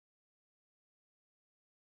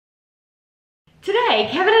Today,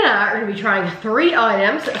 Kevin and I are going to be trying 3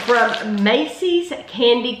 items from Macy's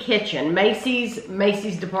Candy Kitchen.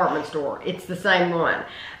 Macy's department store. It's the same one.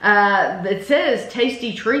 It says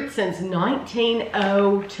tasty treats since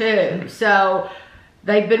 1902. So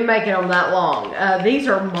they've been making them that long. These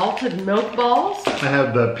are Malted Milk Balls. I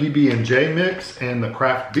have the PB&J mix and the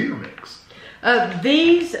craft beer mix.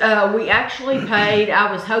 These we actually paid.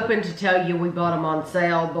 I was hoping to tell you we bought them on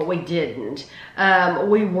sale, but we didn't.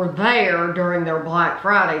 We were there during their Black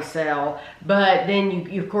Friday sale, but then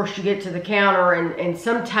you of course you get to the counter and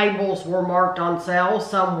some tables were marked on sale,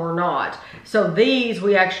 some were not. So these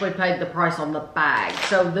we actually paid the price on the bag.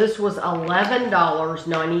 So this was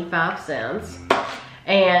 $11.95,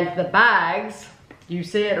 and the bags. You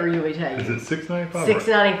see it or you may tell you? Is it $6.95?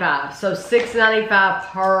 $6.95. So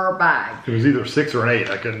 $6.95 per bag. It was either 6 or 8.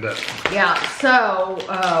 I couldn't. Yeah. So.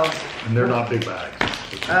 And they're not big bags.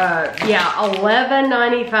 Yeah,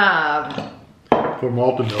 $11.95 for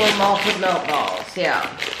malted milk. For malted milk balls. Yeah.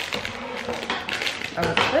 I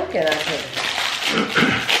was thinking I could.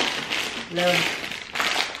 No.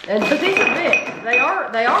 But these are big. They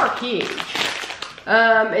are huge.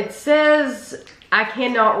 It says. I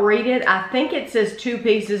cannot read it. I think it says 2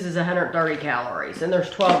 pieces is 130 calories, and there's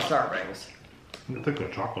 12 servings. I think the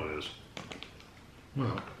chocolate is.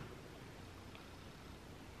 Well.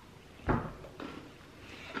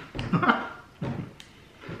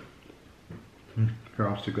 Here,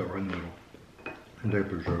 I'll stick that right in the middle. And take a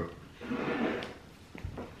picture of it.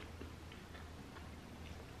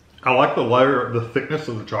 I like the layer, the thickness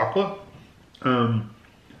of the chocolate. I'm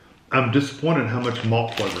disappointed how much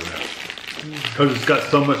malt flavor it has. Because it's got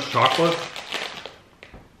so much chocolate.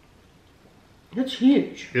 It's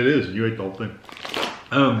huge. It is. You ate the whole thing.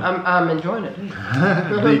 I'm enjoying it.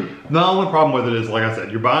 The only problem with it is, like I said,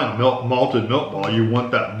 you're buying a malted milk ball. You want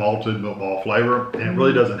that malted milk ball flavor, and it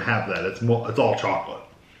really doesn't have that. It's all chocolate.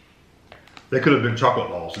 They could have been chocolate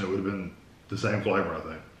balls, and it would have been the same flavor, I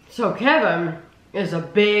think. So Kevin is a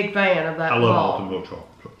big fan of that. I love malted milk chocolate.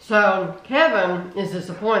 So Kevin is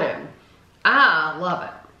disappointed. I love it.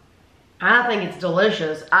 I think it's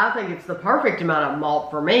delicious. I think it's the perfect amount of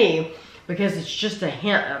malt for me because it's just a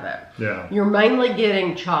hint of it. Yeah. You're mainly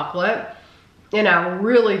getting chocolate, and I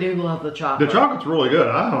really do love the chocolate. The chocolate's really good.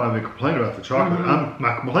 I don't have any complaint about the chocolate.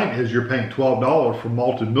 My complaint is you're paying $12 for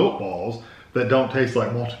malted milk balls that don't taste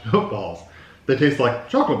like malted milk balls. They taste like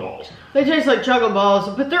chocolate balls. They taste like chocolate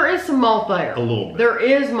balls, but there is some malt there. A little bit. There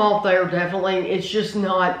is malt there, definitely. It's just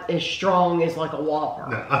not as strong as like a Whopper.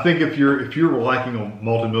 Yeah, I think if you're liking a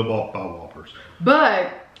malted milk ball, buy Whoppers.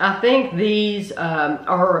 But I think these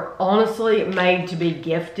are honestly made to be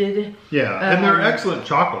gifted. Yeah, and they're excellent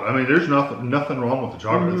chocolate. I mean, there's nothing wrong with the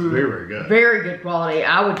chocolate. It's very, very good. Very good quality.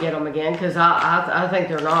 I would get them again because I think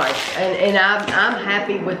they're nice, and I'm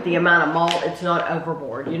happy with the amount of malt. It's not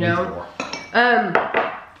overboard, you know.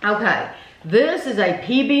 Okay, this is a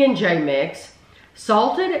PB&J mix,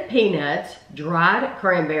 salted peanuts, dried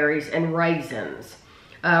cranberries, and raisins.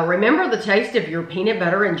 Remember the taste of your peanut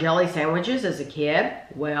butter and jelly sandwiches as a kid?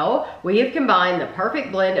 Well, we have combined the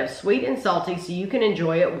perfect blend of sweet and salty so you can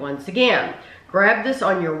enjoy it once again. Grab this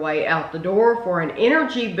on your way out the door for an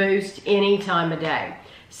energy boost any time of day.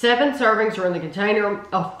 7 servings are in the container.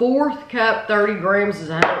 A 4th cup, 30 grams, is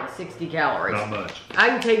 160 calories. Not much. I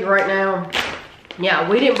can tell you right now, yeah,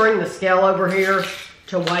 we didn't bring the scale over here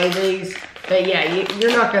to weigh these. But yeah,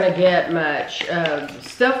 you're not going to get much.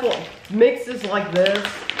 Mixes like this,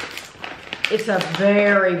 it's a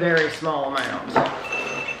very, very small amount.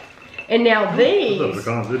 And now these...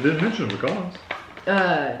 Pecans. It didn't mention pecans.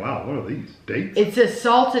 Wow, what are these? Dates? It says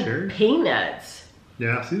salted Cherries? Peanuts.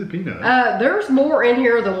 Yeah, I see the peanuts. There's more in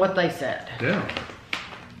here than what they said. Yeah.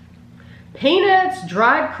 Peanuts,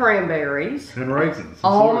 dried cranberries. And raisins.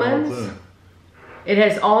 Almonds. It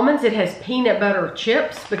has almonds. It has peanut butter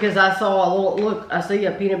chips because I saw a little, look, I see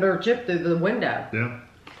a peanut butter chip through the window. Yeah.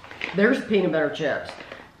 There's peanut butter chips.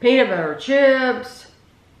 Peanut butter chips.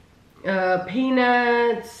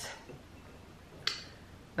 Peanuts.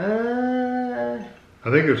 I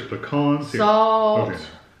think there's pecans. Salt. Okay.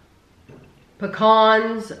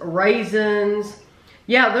 Pecans, raisins.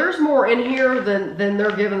 Yeah, there's more in here than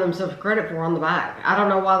they're giving themselves credit for on the back. I don't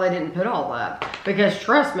know why they didn't put all that. Because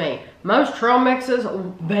trust me, most trail mixes,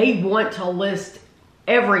 they want to list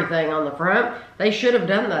everything on the front. They should have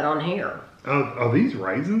done that on here. Are these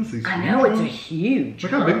raisins? These I know, it's a huge.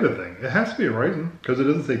 Look how big the thing. It has to be a raisin because it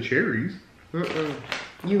doesn't say cherries. You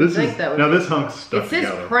would think that would now this hunk's stuck together.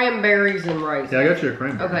 It says cranberries and raisins. Yeah, I got you a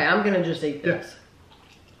cranberry. Okay, I'm going to just eat this.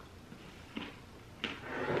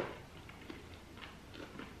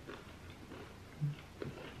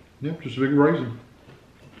 Yep, just a big raisin.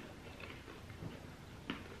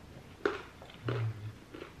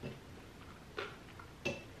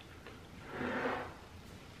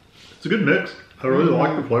 good mix. I really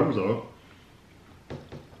like the flavors of it.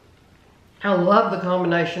 I love the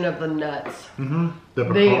combination of the nuts. The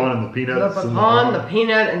pecan and the peanuts. The pecan, the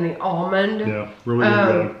peanut, and the almond. Yeah, really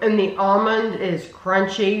good. And the almond is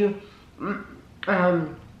crunchy.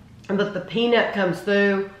 But the peanut comes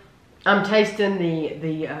through. I'm tasting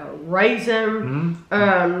the raisin. You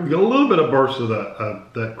got a little bit of burst of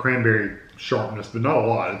that cranberry sharpness, but not a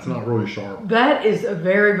lot. It's not really sharp. That is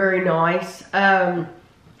very, very nice.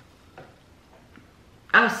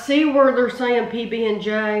 I see where they're saying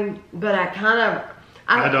PB&J, but I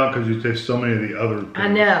don't, because you taste so many of the other things. I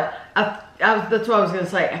know. That's what I was going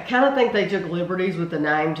to say. I kind of think they took liberties with the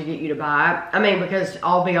name to get you to buy it. I mean, because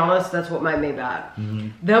I'll be honest, that's what made me buy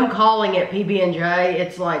it. Them calling it PB&J,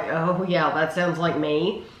 it's like, oh yeah, that sounds like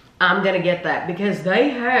me. I'm going to get that, because they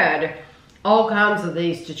had all kinds of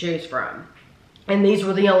these to choose from. And these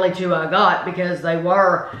were the only two I got, because they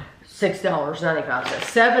were $6.95,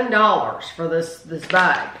 $7 for this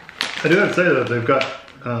bag. I do have to say that they've got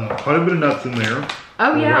quite a bit of nuts in there.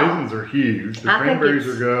 Oh, the yeah. raisins are huge. The cranberries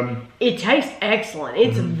are good. It tastes excellent.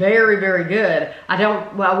 It's very, very good.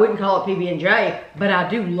 I wouldn't call it PB&J, but I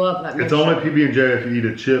do love that mixture. It's only PB&J if you eat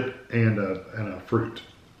a chip and a fruit.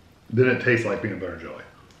 Then it tastes like peanut butter jelly.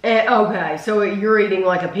 Okay, so you're eating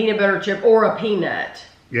like a peanut butter chip or a peanut.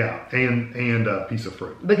 Yeah, and a piece of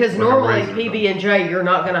fruit. Because like normally PB&J, you're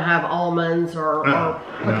not going to have almonds or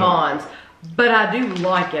pecans. No. But I do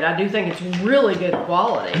like it. I do think it's really good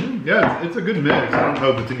quality. Yeah, it's a good mix. I don't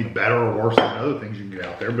know if it's any better or worse than other things you can get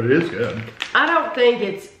out there, but it is good. I don't think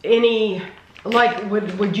it's any, like,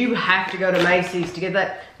 would you have to go to Macy's to get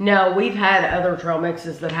that? No, we've had other trail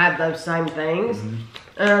mixes that have those same things.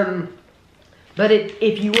 But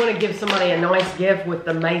if you want to give somebody a nice gift with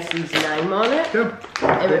the Macy's name on it,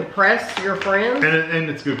 and impress your friends. And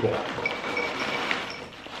it's good quality.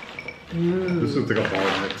 This looks like a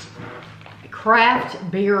bar mix.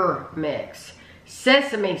 Craft beer mix.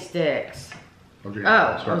 Sesame sticks. Okay,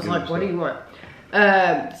 I was like, what do you want?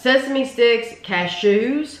 Sesame sticks,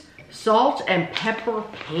 cashews, salt and pepper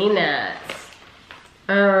peanuts.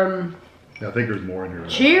 I think there's more in here.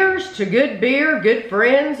 Cheers to good beer, good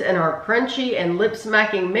friends, and our crunchy and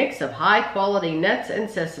lip-smacking mix of high-quality nuts and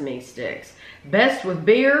sesame sticks. Best with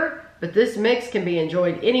beer, but this mix can be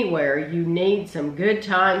enjoyed anywhere you need some good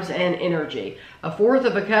times and energy. A fourth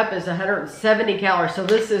of a cup is 170 calories, so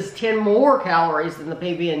this is 10 more calories than the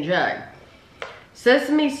PB&J.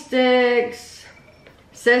 Sesame sticks,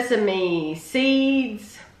 sesame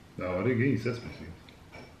seeds. No, I didn't get any sesame seeds.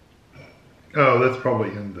 Oh, that's probably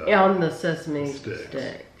in the on the sesame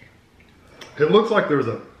stick. It looks like there's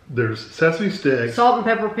sesame sticks, salt and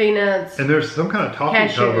pepper peanuts, and there's some kind of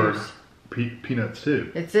toffee covered peanuts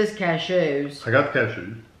too. It says cashews. I got the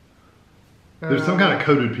cashews. There's some kind of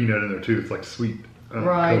coated peanut in there too. It's like sweet.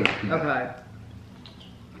 Right. Okay.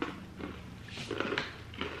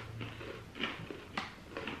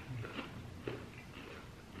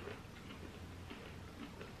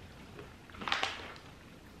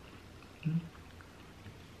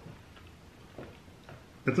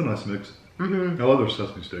 It's a nice mix. I love those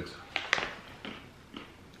sesame sticks.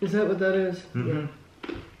 Is that what that is? Yeah.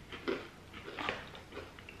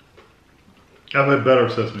 I've had better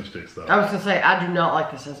sesame sticks though. I was gonna say I do not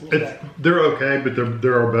like the sesame stick. They're okay, but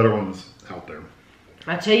there are better ones out there.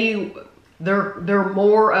 I tell you, they're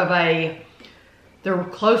more of they're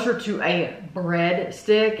closer to a bread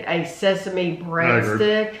stick, a sesame bread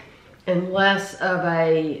stick, and less of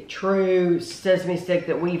a true sesame stick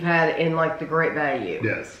that we've had in like the Great Value.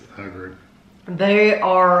 Yes, I agree. They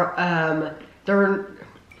are they're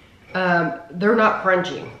not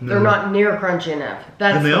crunchy. No. They're not near crunchy enough.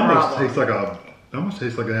 That's and they the almost problem.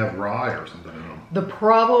 taste like they have rye or something in them. The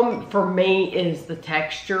problem for me is the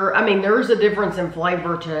texture. I mean, there's a difference in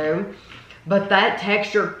flavor too, but that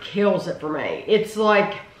texture kills it for me. It's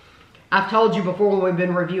like I've told you before when we've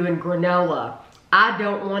been reviewing granola. I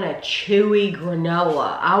don't want a chewy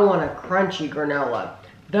granola. I want a crunchy granola.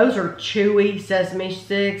 Those are chewy sesame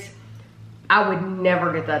sticks. I would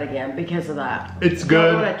never get that again because of that. It's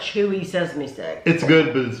good. I want a chewy sesame stick. It's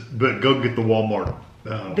good, but go get the Walmart.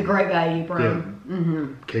 The Great Value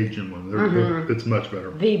brand. Cajun one. It's much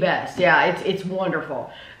better. The best. Yeah, it's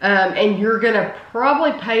wonderful. And you're going to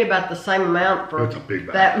probably pay about the same amount for it's a big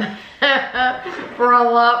bag. that for a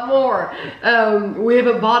lot more. We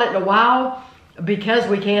haven't bought it in a while because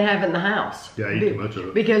we can't have it in the house. Yeah, eat too much of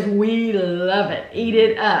it. Because we love it. Eat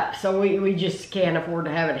it up. So we just can't afford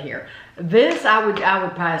to have it here. This I would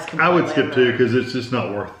pass completely. I would skip on too that. because it's just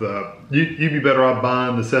not worth the. You'd be better off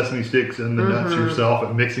buying the sesame sticks and the nuts yourself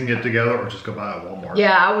and mixing it together, or just go buy it at Walmart.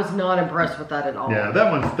 Yeah, I was not impressed with that at all. Yeah,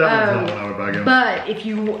 that one's not one I would buy again. But if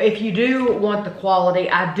you do want the quality,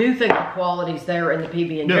 I do think the quality's there in the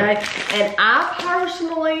PB&J. Yeah. And I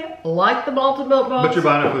personally like the malted milk balls. But you're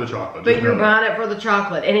buying it for the chocolate. But you're buying it for the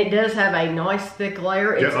chocolate, and it does have a nice thick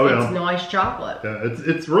layer. It's, it's nice chocolate. Yeah,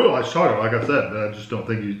 it's real nice chocolate, like I said. But I just don't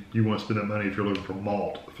think you want to spend that money if you're looking for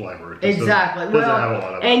malt flavor. It Exactly. Doesn't have a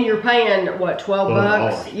lot of it. And you're paying what, $12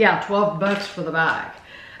 bucks? $12. Yeah, $12 for the bag.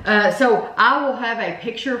 So I will have a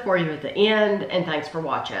picture for you at the end, and thanks for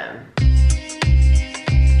watching.